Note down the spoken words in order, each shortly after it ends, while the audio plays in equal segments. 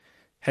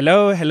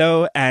Hello,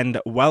 hello, and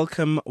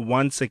welcome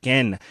once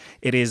again.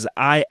 It is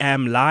I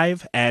Am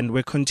Live, and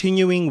we're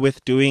continuing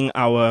with doing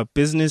our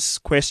business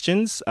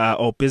questions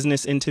or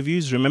business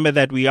interviews. Remember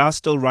that we are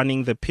still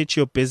running the Pitch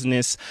Your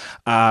Business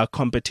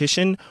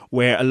competition,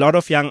 where a lot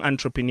of young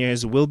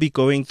entrepreneurs will be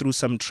going through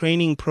some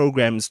training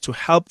programs to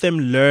help them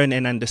learn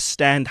and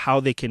understand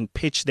how they can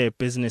pitch their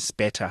business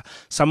better.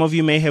 Some of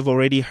you may have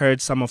already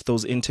heard some of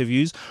those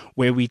interviews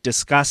where we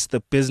discuss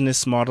the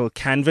business model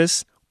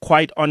canvas.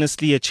 Quite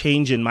honestly, a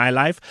change in my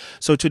life.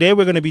 So today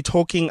we're going to be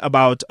talking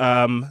about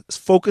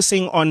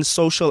focusing on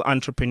social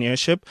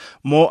entrepreneurship,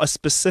 more a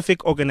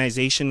specific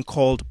organization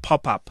called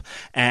POPUP.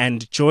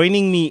 And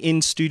joining me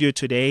in studio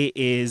today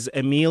is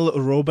Emil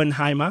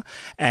Robenheimer,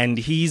 and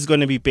he's going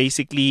to be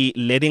basically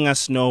letting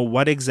us know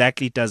what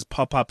exactly does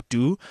POPUP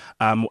do.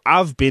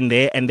 I've been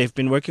there, and they've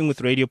been working with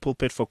Radio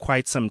Pulpit for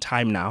quite some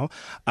time now.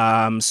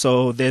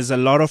 So there's a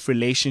lot of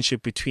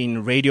relationship between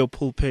Radio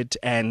Pulpit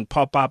and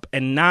POPUP,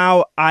 and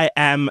now I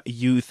am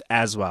youth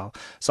as well.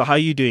 So how are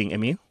you doing,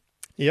 Emil?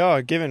 Yeah,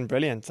 Given,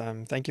 brilliant.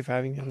 Thank you for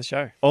having me on the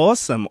show.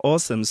 Awesome.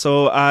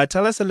 So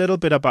tell us a little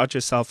bit about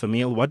yourself,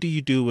 Emil. What do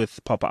you do with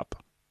POPUP?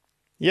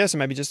 Yeah, so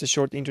maybe just a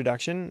short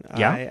introduction.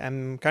 Yeah. I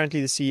am currently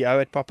the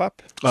CEO at POPUP.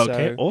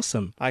 Okay, So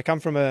awesome. I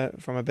come from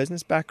a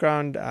business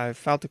background. I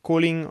felt a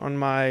calling on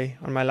my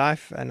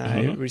life, and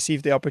I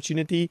received the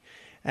opportunity,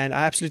 and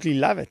I absolutely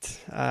love it.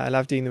 I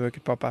love doing the work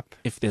at POPUP.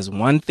 If there's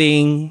one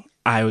thing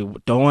I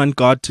don't want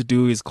God to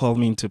do is call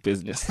me into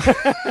business.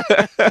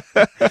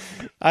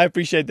 I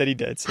appreciate that he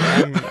did. So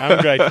I'm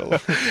grateful.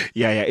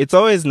 Yeah. It's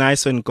always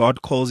nice when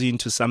God calls you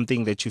into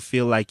something that you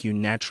feel like you're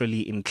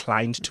naturally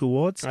inclined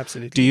towards.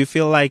 Absolutely. Do you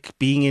feel like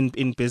being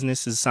in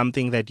business is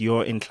something that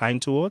you're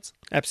inclined towards?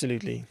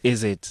 Absolutely.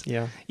 Is it?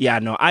 Yeah. Yeah,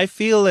 no, I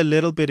feel a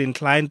little bit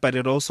inclined, but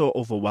it also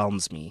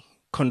overwhelms me.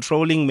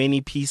 Controlling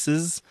many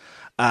pieces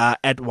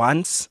at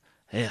once.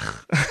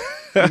 Ugh.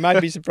 You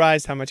might be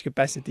surprised how much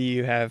capacity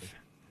you have.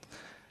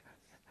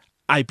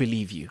 I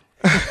believe you.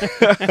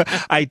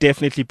 I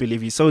definitely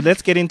believe you. So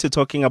let's get into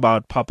talking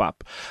about POPUP,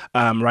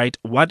 right?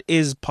 What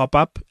is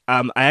POPUP?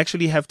 I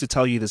actually have to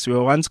tell you this. We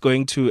were once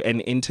going to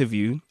an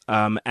interview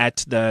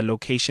at the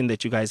location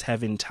that you guys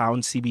have in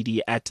town,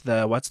 CBD, at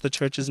the, what's the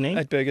church's name?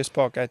 At Burgers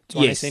Park at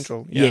Tshwane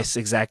Central. Yeah. Yes,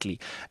 exactly.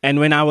 And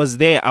when I was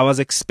there, I was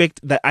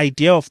the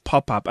idea of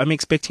POPUP. I'm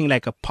expecting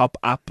like a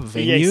pop-up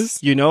venue,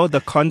 Yes. you know,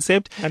 the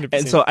concept. 100%.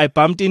 And so I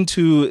bumped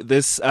into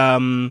this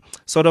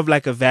sort of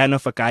like a van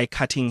of a guy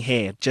cutting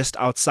hair just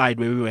outside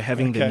where we were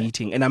having the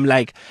meeting. And I'm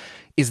like,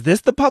 is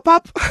this the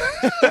pop-up?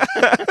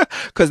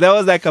 Because there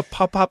was like a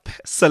pop-up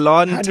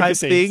salon type 100%.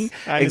 thing.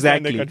 I understand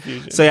Exactly. the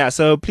confusion.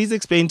 So please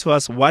explain to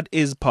us, what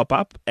is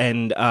POPUP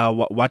and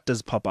what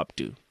does POPUP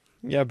do?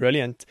 Yeah,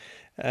 brilliant.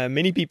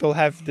 Many people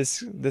have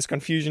this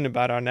confusion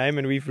about our name,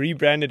 and we've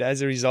rebranded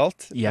as a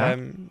result. Yeah.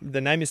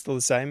 The name is still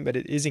the same, but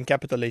it is in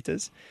capital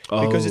letters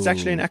because it's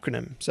actually an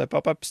acronym. So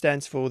POPUP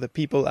stands for the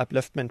People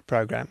Upliftment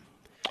Program.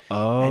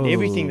 Oh. And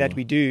everything that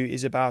we do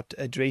is about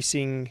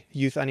addressing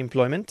youth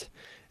unemployment,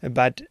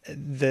 but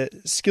the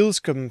skills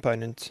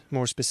component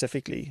more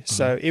specifically.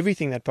 So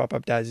everything that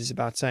POPUP does is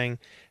about saying,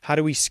 how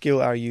do we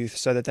skill our youth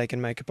so that they can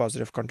make a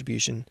positive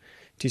contribution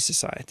to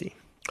society?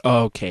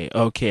 Okay,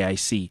 I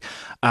see.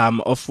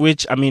 Of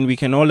which, I mean, we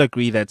can all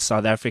agree that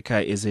South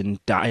Africa is in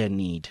dire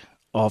need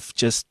of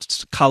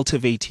just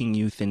cultivating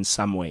youth in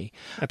some way.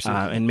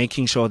 Absolutely. And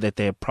making sure that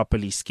they're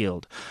properly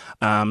skilled.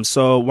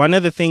 So one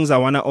of the things I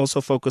want to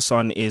also focus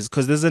on is,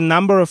 because there's a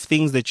number of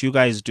things that you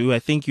guys do. I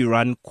think you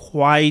run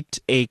quite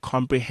a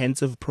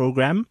comprehensive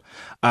program.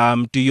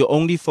 Do you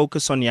only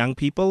focus on young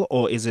people,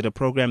 or is it a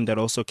program that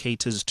also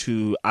caters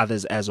to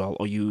others as well?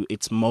 Or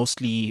it's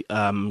mostly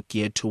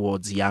geared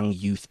towards young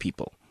youth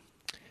people?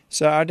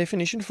 So our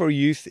definition for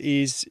youth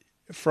is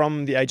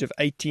from the age of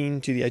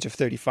 18 to the age of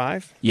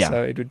 35. Yeah.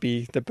 So it would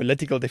be the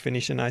political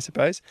definition, I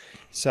suppose.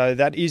 So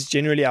that is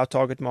generally our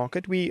target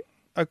market. We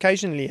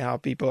occasionally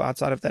help people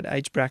outside of that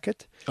age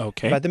bracket.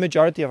 Okay. But the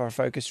majority of our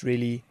focus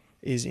really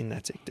is in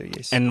that sector,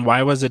 yes. And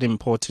why was it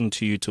important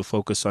to you to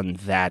focus on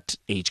that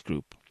age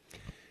group?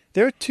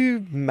 There are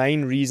two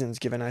main reasons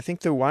given. I think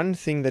the one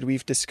thing that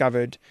we've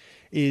discovered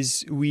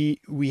is we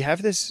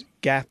have this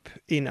gap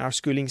in our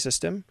schooling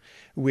system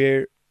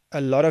where a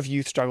lot of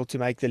youth struggle to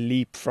make the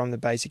leap from the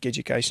basic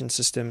education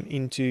system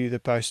into the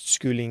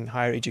post-schooling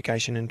higher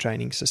education and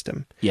training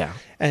system. Yeah.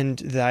 And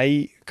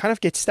they kind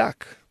of get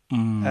stuck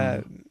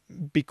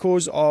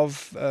because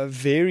of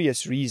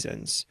various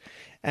reasons.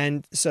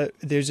 And so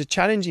there's a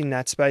challenge in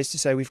that space to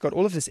say we've got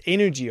all of this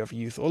energy of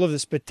youth, all of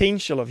this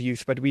potential of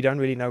youth, but we don't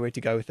really know where to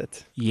go with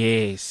it.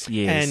 Yes.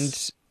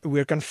 And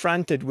we're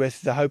confronted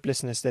with the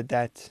hopelessness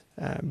that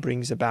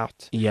brings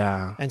about.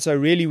 Yeah. And so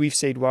really we've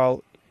said,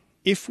 well,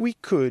 if we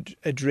could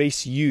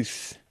address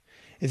youth,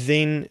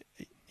 then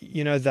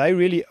they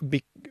really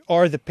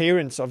are the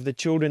parents of the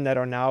children that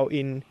are now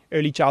in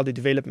early childhood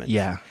development.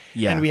 Yeah.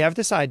 And we have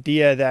this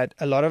idea that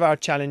a lot of our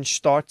challenge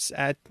starts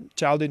at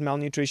childhood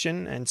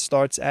malnutrition and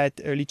starts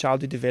at early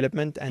childhood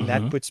development, and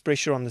that puts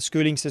pressure on the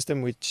schooling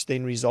system, which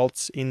then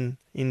results in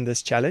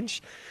this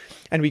challenge.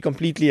 And we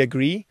completely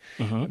agree.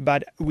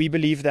 But we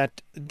believe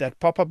that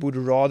pop-up would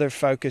rather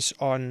focus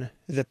on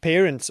the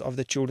parents of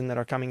the children that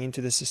are coming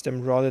into the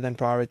system rather than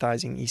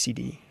prioritizing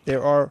ECD.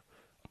 There are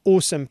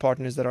awesome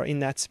partners that are in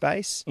that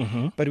space,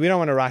 but we don't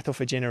want to write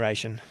off a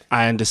generation.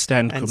 I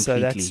understand completely. And so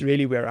that's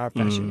really where our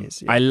passion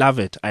is. Yeah. I love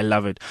it.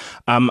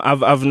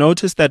 I've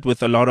noticed that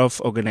with a lot of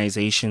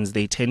organizations,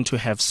 they tend to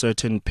have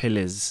certain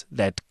pillars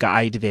that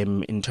guide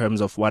them in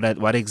terms of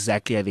what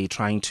exactly are they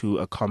trying to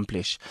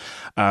accomplish.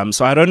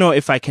 So I don't know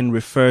if I can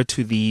refer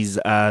to these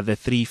the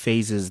 3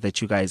 phases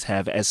that you guys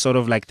have as sort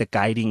of like the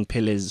guiding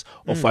pillars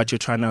of what you're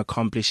trying to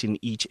accomplish in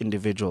each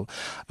individual.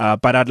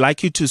 But I'd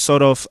like you to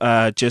sort of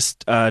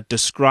just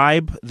describe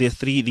these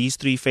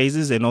 3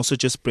 phases and also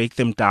just break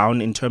them down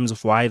in terms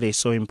of why they're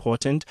so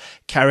important: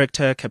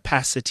 character,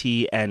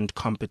 capacity, and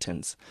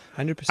competence.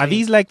 100%. Are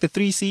these like the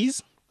 3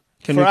 C's?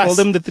 Can we call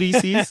them the 3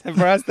 C's?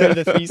 For us, they're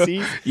the 3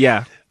 C's.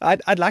 Yeah.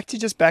 I'd like to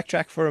just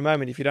backtrack for a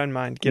moment, if you don't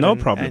mind. No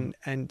problem.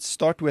 And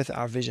start with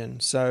our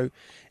vision. So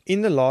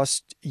in the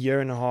last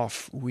year and a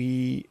half,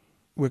 we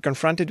were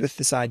confronted with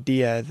this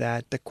idea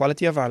that the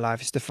quality of our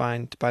life is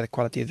defined by the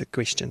quality of the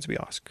questions we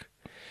ask.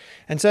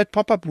 And so at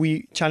Pop-Up,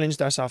 we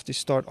challenged ourselves to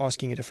start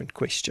asking a different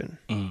question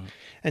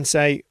and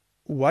say,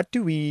 what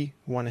do we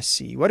want to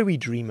see? What do we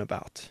dream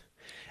about?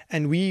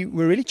 And we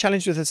were really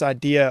challenged with this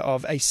idea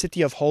of a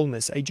city of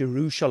wholeness, a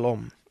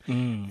Jerusalem.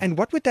 And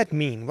what would that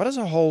mean? What does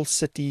a whole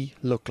city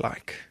look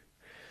like?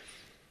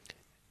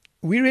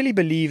 We really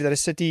believe that a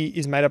city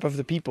is made up of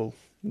the people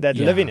that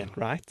live in it,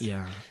 right?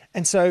 Yeah.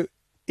 And so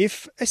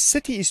if a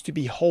city is to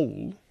be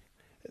whole,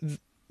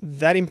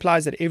 that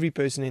implies that every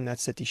person in that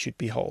city should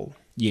be whole.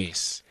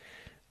 Yes.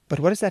 But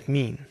what does that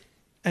mean?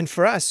 And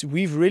for us,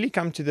 we've really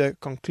come to the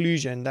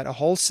conclusion that a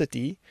whole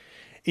city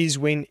is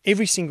when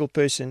every single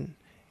person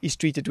is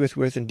treated with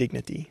worth and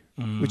dignity,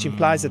 which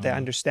implies that they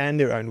understand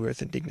their own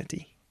worth and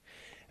dignity.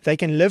 They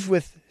can live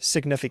with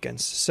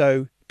significance.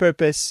 So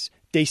purpose,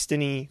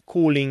 destiny,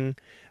 calling,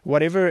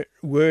 whatever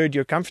word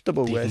you're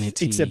comfortable with,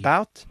 it's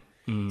about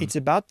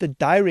the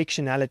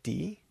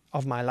directionality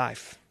of my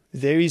life.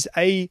 There is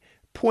a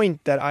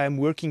point that I am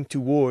working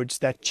towards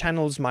that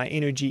channels my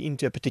energy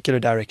into a particular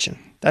direction.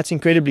 That's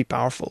incredibly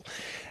powerful.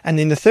 And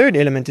then the third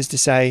element is to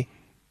say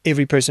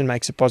every person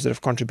makes a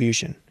positive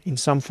contribution in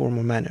some form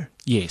or manner.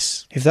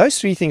 Yes. If those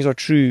 3 things are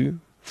true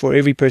for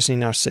every person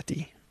in our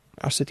city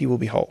will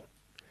be whole.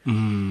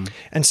 And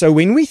so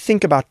when we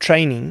think about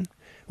training,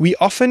 we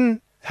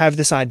often have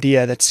this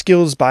idea that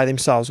skills by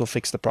themselves will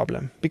fix the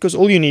problem, because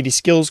all you need is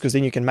skills, because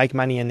then you can make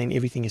money and then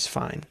everything is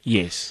fine.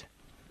 Yes.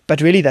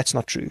 But really that's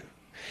not true.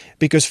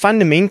 Because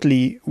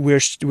fundamentally, we're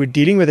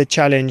dealing with a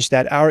challenge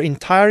that our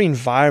entire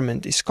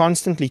environment is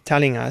constantly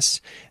telling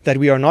us that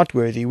we are not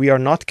worthy, we are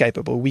not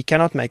capable, we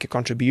cannot make a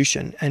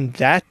contribution. And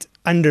that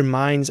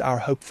undermines our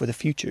hope for the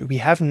future. We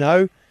have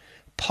no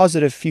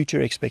positive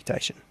future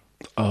expectation.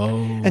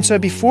 And so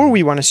before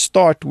we want to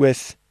start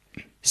with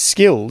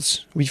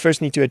skills, we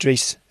first need to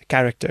address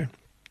character.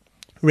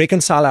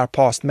 Reconcile our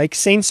past, make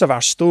sense of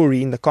our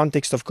story in the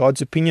context of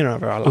God's opinion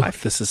over our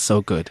life. This is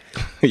so good.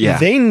 Yeah.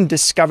 Then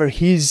discover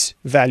His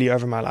value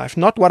over my life.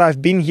 Not what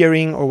I've been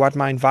hearing or what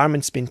my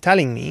environment's been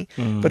telling me,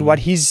 but what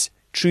His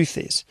truth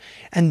is.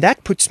 And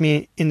that puts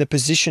me in the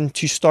position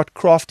to start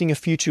crafting a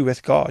future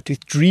with God, to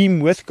dream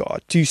with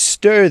God, to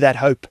stir that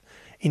hope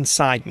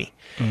inside me.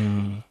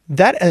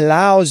 That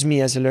allows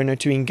me as a learner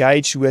to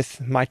engage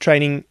with my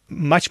training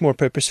much more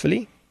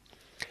purposefully.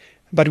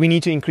 But we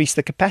need to increase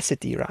the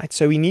capacity, right?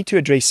 So we need to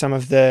address some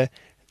of the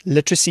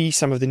literacy,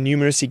 some of the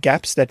numeracy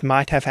gaps that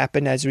might have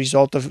happened as a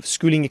result of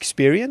schooling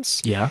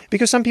experience. Yeah.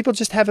 Because some people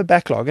just have a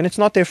backlog and it's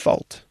not their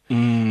fault.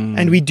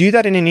 And we do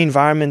that in an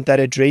environment that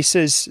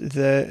addresses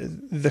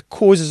the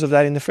causes of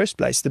that in the first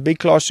place. The big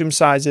classroom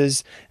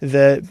sizes,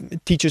 the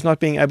teachers not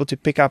being able to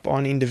pick up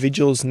on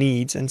individuals'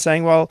 needs and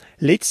saying, well,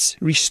 let's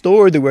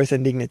restore the worth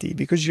and dignity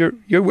because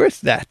you're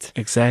worth that.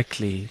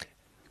 Exactly.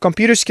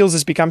 Computer skills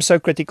has become so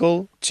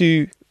critical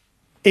to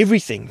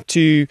everything,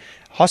 to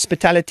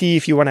hospitality.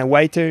 If you want a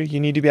waiter, you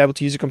need to be able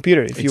to use a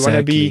computer. If you want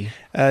to be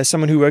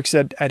someone who works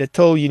at a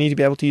till, you need to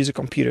be able to use a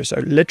computer.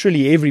 So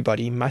literally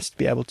everybody must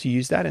be able to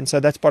use that. And so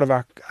that's part of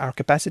our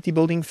capacity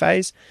building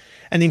phase.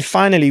 And then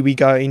finally, we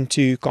go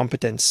into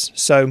competence.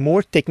 So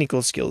more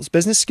technical skills,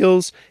 business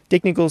skills,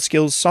 technical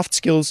skills, soft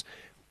skills,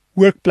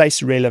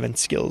 workplace relevant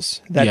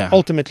skills that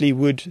ultimately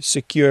would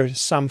secure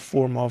some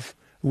form of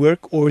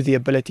work or the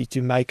ability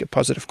to make a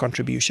positive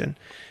contribution.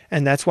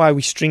 And that's why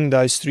we string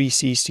those 3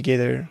 C's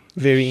together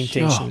very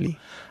intentionally.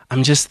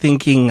 I'm just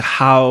thinking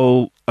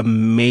how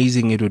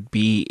amazing it would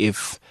be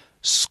if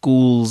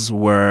schools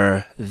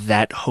were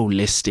that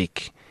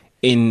holistic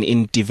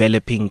in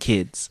developing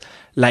kids.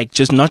 Like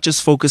just not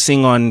just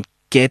focusing on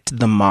get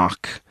the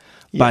mark,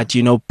 but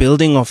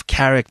building of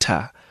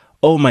character,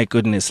 Oh my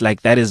goodness,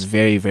 like that is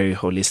very, very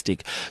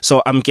holistic.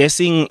 So I'm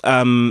guessing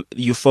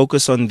you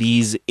focus on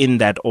these in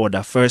that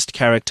order. First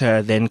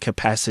character, then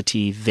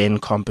capacity, then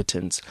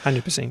competence.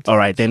 100%. All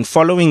right. Then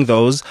following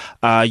those,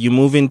 you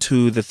move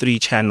into the 3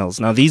 channels.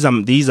 Now these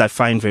I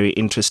find very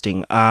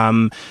interesting.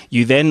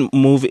 You then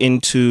move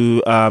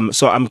into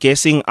so I'm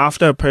guessing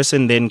after a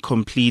person then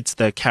completes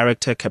the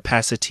character,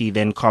 capacity,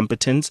 then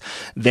competence,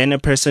 then a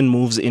person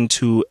moves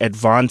into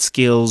advanced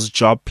skills,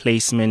 job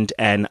placement,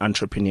 and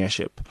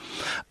entrepreneurship.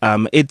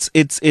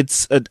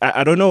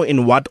 I don't know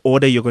in what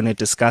order you're going to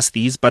discuss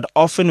these, but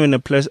often when a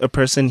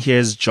person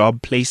hears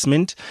job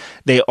placement,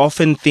 they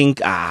often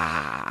think,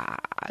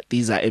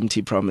 these are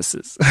empty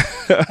promises.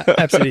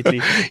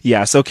 Absolutely.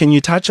 Yeah. So can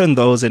you touch on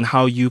those and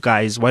how you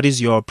guys, what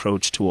is your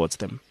approach towards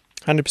them?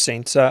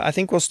 100%. So I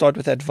think we'll start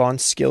with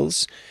advanced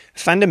skills.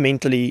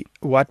 Fundamentally,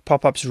 what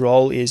POPUP's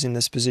role is in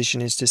this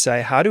position is to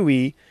say, how do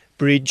we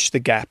bridge the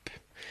gap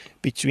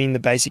between the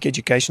basic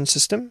education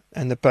system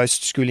and the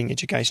post-schooling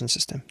education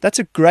system? That's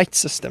a great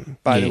system,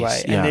 by the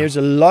way. And there's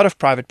a lot of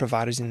private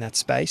providers in that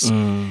space.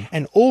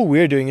 And all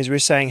we're doing is we're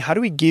saying, how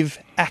do we give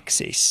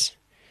access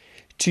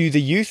to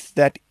the youth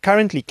that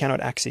currently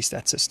cannot access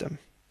that system?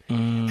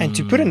 And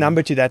to put a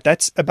number to that,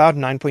 that's about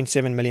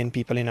 9.7 million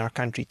people in our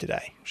country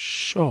today.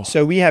 Sure.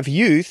 So we have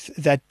youth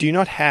that do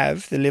not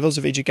have the levels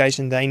of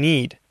education they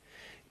need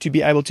to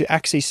be able to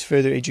access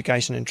further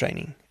education and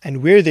training.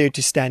 And we're there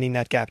to stand in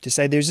that gap, to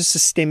say there's a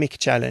systemic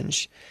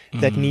challenge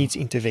that needs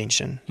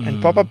intervention.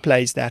 And POPUP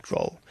plays that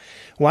role.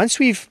 Once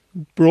we've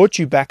brought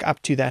you back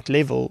up to that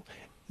level,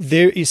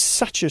 there is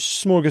such a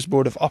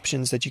smorgasbord of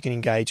options that you can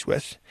engage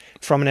with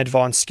from an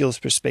advanced skills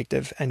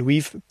perspective. And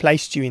we've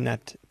placed you in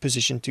that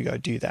position to go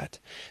do that.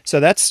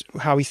 So that's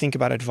how we think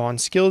about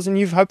advanced skills. And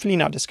you've hopefully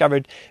now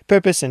discovered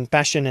purpose and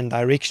passion and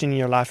direction in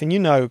your life. And you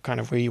know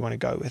kind of where you want to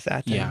go with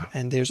that. Yeah.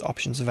 And there's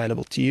options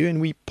available to you. And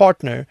we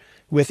partner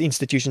with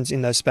institutions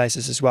in those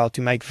spaces as well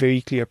to make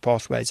very clear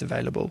pathways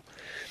available.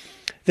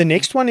 The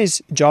next one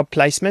is job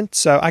placement.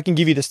 So I can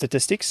give you the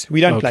statistics. We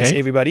don't place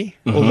everybody,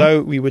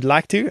 although we would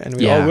like to, and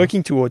we are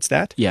working towards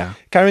that. Yeah.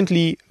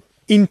 Currently,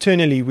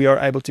 internally, we are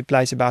able to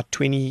place about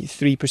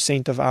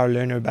 23% of our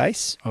learner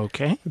base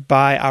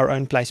by our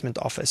own placement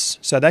office.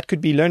 So that could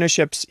be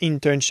learnerships,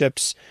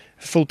 internships,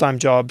 full-time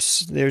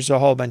jobs. There's a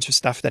whole bunch of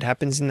stuff that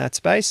happens in that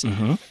space.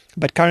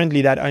 But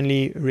currently, that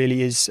only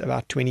really is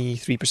about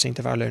 23%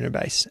 of our learner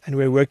base. And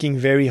we're working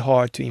very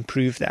hard to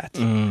improve that.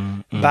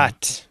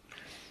 But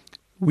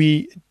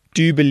we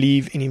do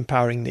believe in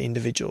empowering the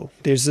individual.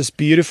 There's this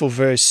beautiful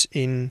verse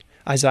in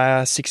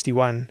Isaiah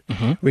 61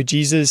 where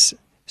Jesus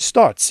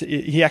starts.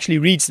 He actually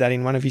reads that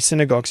in one of his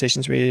synagogue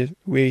sessions where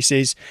he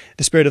says,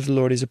 the Spirit of the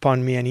Lord is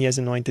upon me and he has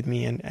anointed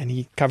me. And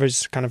he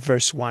covers kind of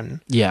verse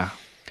 1. Yeah.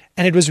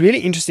 And it was really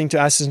interesting to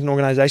us as an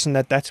organization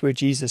that that's where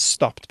Jesus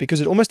stopped,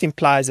 because it almost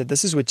implies that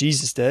this is what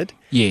Jesus did.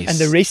 Yes. And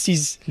the rest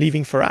he's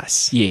leaving for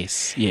us.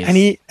 Yes. Yes.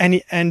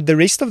 And the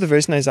rest of the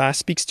verse in Isaiah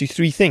speaks to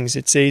 3 things.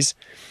 It says,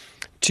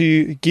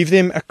 to give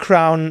them a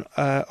crown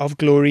of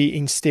glory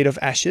instead of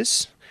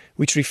ashes,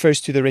 which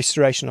refers to the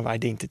restoration of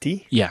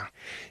identity. Yeah.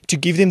 To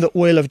give them the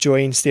oil of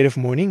joy instead of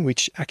mourning,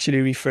 which actually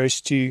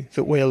refers to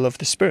the oil of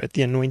the Spirit,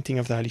 the anointing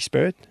of the Holy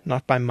Spirit,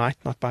 not by might,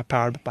 not by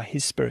power, but by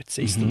His Spirit,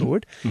 says the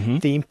Lord.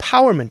 The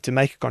empowerment to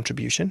make a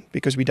contribution,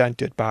 because we don't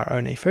do it by our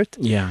own effort.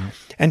 Yeah.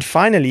 And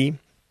finally,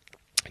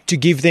 to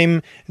give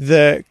them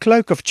the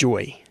cloak of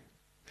joy,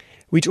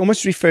 which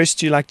almost refers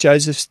to like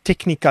Joseph's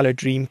Technicolor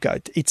dream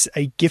coat. It's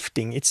a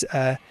gifting. It's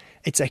a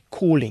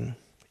calling.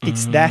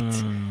 It's that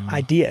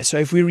idea. So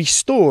if we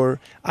restore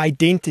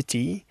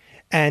identity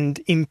and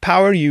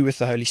empower you with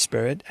the Holy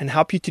Spirit and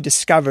help you to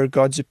discover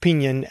God's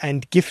opinion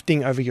and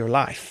gifting over your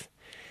life,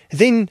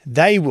 then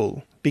they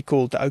will be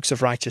called the oaks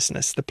of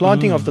righteousness, the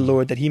planting of the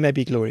Lord, that He may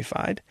be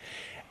glorified.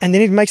 And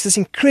then it makes this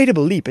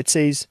incredible leap. It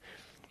says,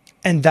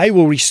 and they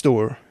will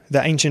restore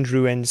the ancient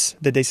ruins,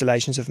 the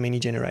desolations of many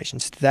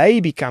generations.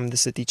 They become the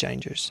city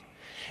changers.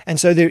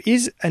 And so there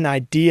is an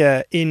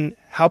idea in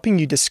helping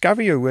you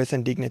discover your worth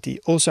and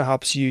dignity also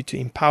helps you to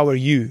empower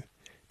you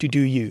to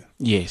do you.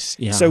 Yes.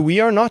 Yeah. So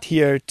we are not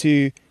here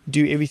to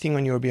do everything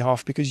on your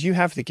behalf, because you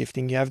have the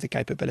gifting, you have the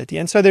capability.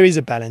 And so there is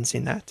a balance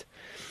in that.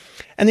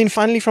 And then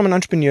finally, from an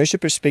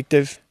entrepreneurship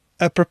perspective,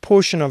 a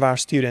proportion of our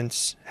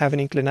students have an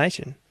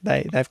inclination.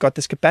 They've got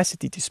this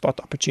capacity to spot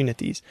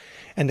opportunities.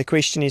 And the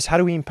question is, how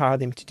do we empower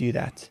them to do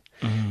that?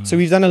 So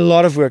we've done a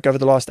lot of work over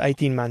the last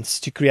 18 months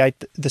to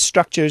create the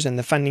structures and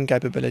the funding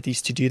capabilities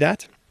to do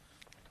that.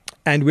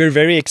 And we're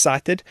very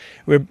excited.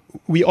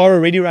 We are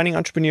already running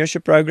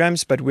entrepreneurship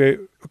programs, but we're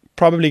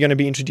probably going to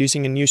be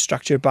introducing a new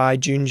structure by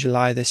June,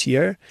 July this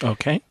year.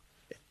 Okay.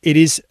 It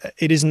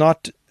is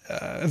not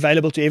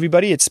available to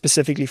everybody. It's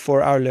specifically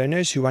for our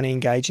learners who want to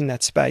engage in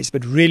that space.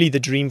 But really the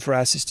dream for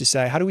us is to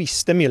say, how do we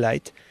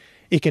stimulate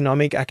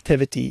economic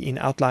activity in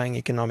outlying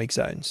economic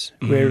zones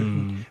where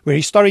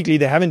historically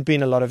there haven't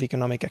been a lot of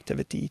economic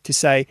activity, to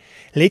say,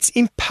 let's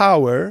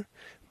empower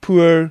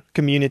poor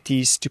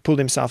communities to pull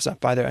themselves up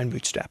by their own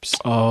bootstraps.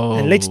 Oh.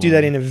 And let's do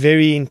that in a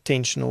very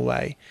intentional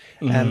way.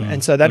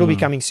 And so that will be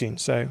coming soon.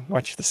 So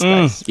watch the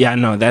space. Yeah,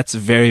 no, that's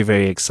very,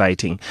 very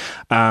exciting.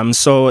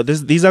 So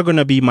these are going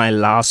to be my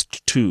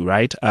last two,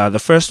 right? The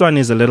first one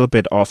is a little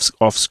bit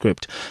off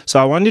script. So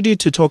I wanted you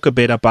to talk a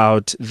bit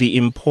about the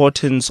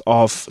importance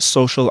of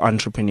social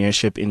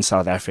entrepreneurship in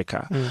South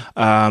Africa,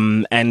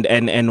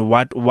 and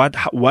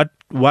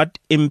what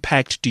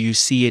impact do you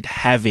see it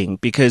having?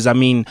 Because I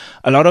mean,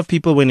 a lot of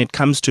people, when it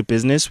comes to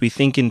business, we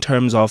think in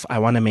terms of I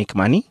want to make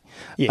money.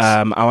 Yes.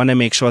 I want to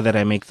make sure that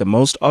I make the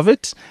most of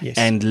it Yes.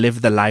 and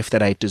live the life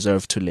that I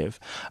deserve to live.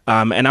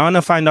 And I want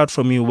to find out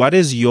from you, what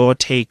is your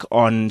take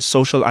on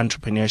social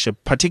entrepreneurship,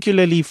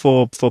 particularly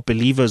for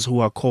believers who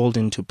are called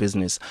into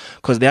business?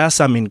 Because there are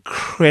some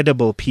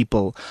incredible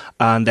people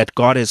that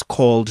God has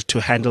called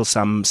to handle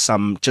some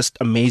just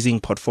amazing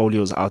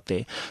portfolios out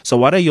there. So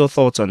what are your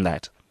thoughts on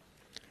that?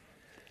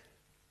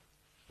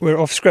 We're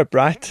off script,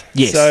 right?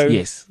 Yes, So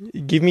yes.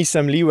 give me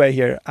some leeway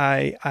here.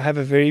 I have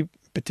a very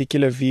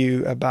particular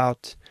view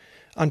about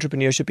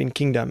entrepreneurship in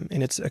kingdom,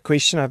 and it's a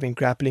question I've been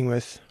grappling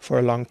with for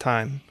a long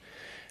time.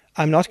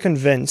 I'm not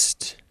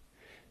convinced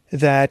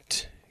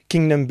that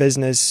kingdom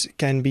business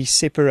can be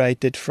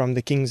separated from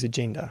the king's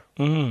agenda.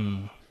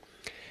 And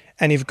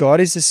if God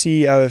is the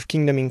CEO of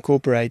Kingdom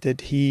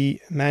Incorporated,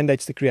 he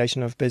mandates the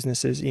creation of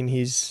businesses in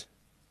his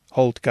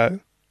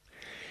holdco,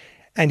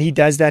 and he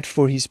does that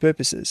for his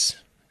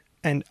purposes.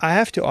 And I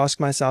have to ask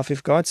myself,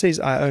 if God says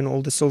I own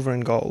all the silver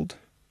and gold,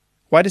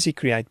 why does he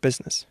create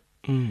business?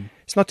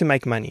 It's not to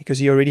make money, because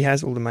he already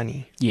has all the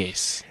money.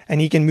 Yes. And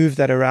he can move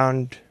that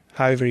around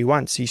however he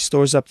wants. He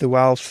stores up the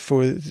wealth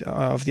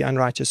of the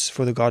unrighteous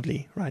for the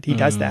godly, right? He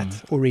does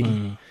that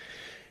already.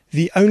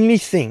 The only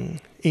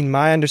thing, in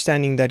my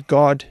understanding, that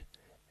God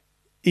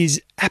is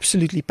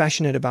absolutely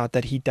passionate about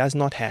that he does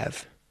not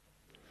have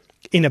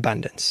in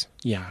abundance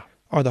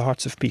are the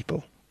hearts of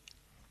people.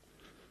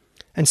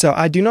 And so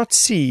I do not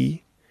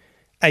see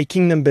a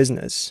kingdom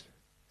business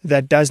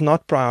that does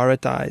not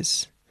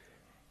prioritize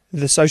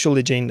the social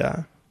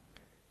agenda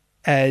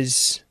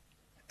as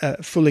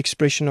a full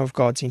expression of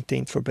God's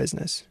intent for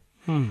business.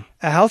 A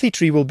healthy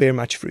tree will bear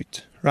much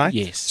fruit, right?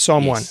 Yes.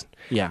 Psalm 1.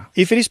 Yeah,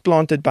 If it is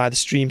planted by the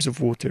streams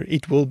of water,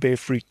 it will bear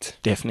fruit.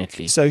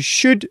 definitely. So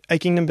should a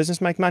kingdom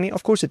business make money?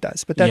 Of course it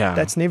does. But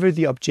that's never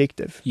the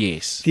objective.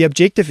 Yes. The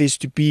objective is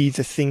to be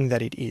the thing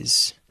that it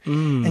is.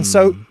 And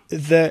so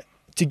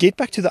to get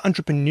back to the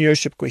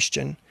entrepreneurship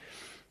question,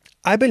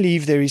 I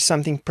believe there is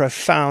something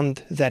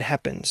profound that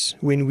happens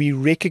when we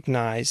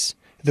recognize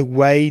the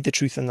way, the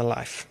truth, and the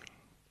life.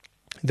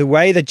 The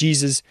way that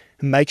Jesus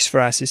makes for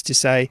us is to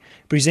say,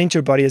 present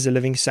your body as a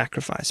living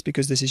sacrifice,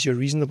 because this is your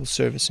reasonable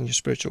service and your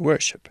spiritual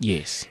worship.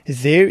 Yes.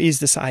 There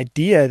is this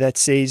idea that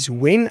says,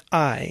 when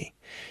I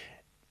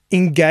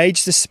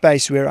engage the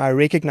space where I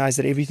recognize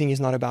that everything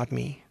is not about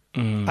me,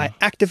 I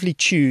actively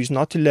choose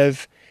not to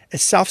live a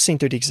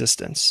self-centered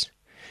existence,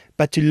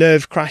 but to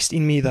live Christ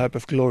in me, the hope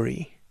of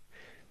glory,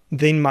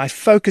 then my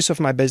focus of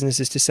my business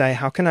is to say,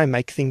 how can I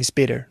make things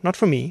better? Not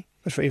for me,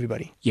 but for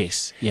everybody.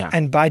 Yes. Yeah.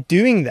 And by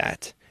doing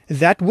that,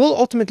 that will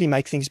ultimately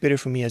make things better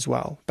for me as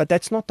well. But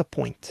that's not the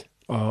point.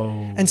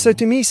 And so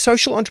to me,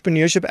 social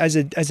entrepreneurship as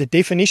a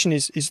definition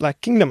is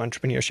like kingdom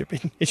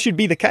entrepreneurship. It should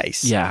be the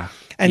case.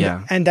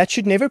 And that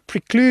should never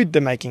preclude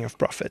the making of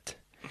profit.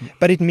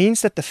 But it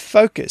means that the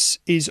focus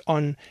is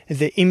on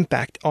the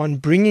impact, on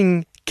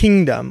bringing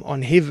kingdom,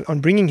 on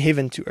bringing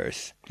heaven to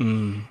earth.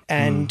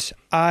 And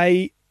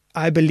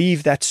I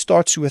believe that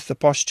starts with the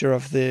posture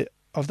of the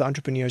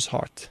entrepreneur's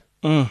heart.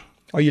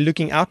 Are you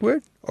looking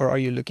outward or are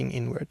you looking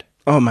inward?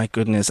 Oh my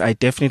goodness. I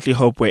definitely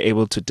hope we're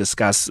able to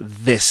discuss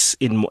this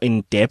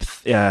in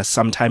depth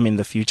sometime in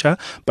the future.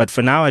 But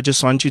for now, I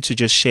just want you to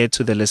just share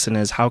to the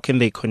listeners, how can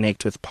they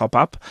connect with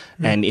POPUP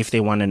and if they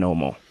want to know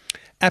more?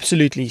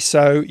 Absolutely.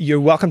 So you're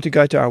welcome to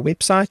go to our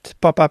website,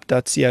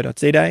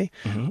 popup.co.za,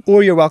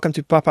 or you're welcome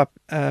to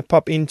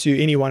pop into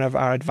any one of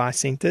our advice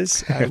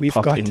centers.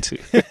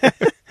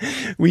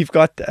 We've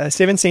got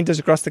 7 centers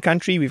across the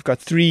country. We've got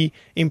 3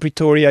 in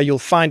Pretoria. You'll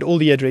find all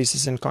the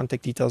addresses and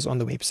contact details on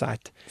the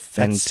website.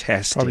 Fantastic.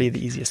 That's probably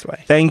the easiest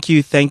way. Thank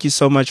you. Thank you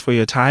so much for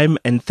your time.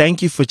 And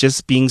thank you for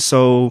just being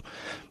so,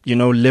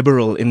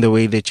 liberal in the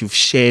way that you've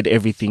shared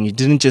everything. You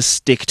didn't just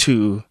stick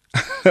to...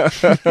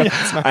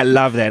 I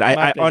love that.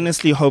 I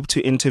honestly hope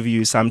to interview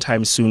you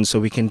sometime soon so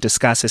we can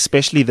discuss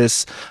especially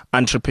this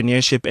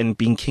entrepreneurship and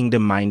being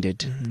kingdom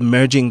minded,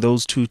 merging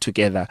those two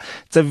together.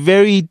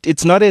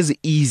 It's not as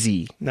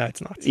easy. No,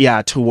 it's not.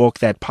 Yeah, to walk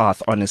that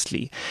path,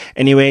 honestly.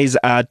 Anyways,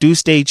 do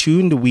stay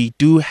tuned. We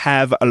do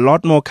have a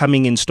lot more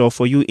coming in store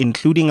for you,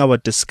 including our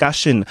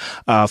discussion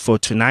for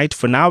tonight.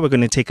 For now, we're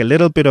going to take a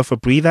little bit of a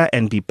breather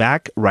and be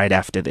back right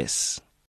after this.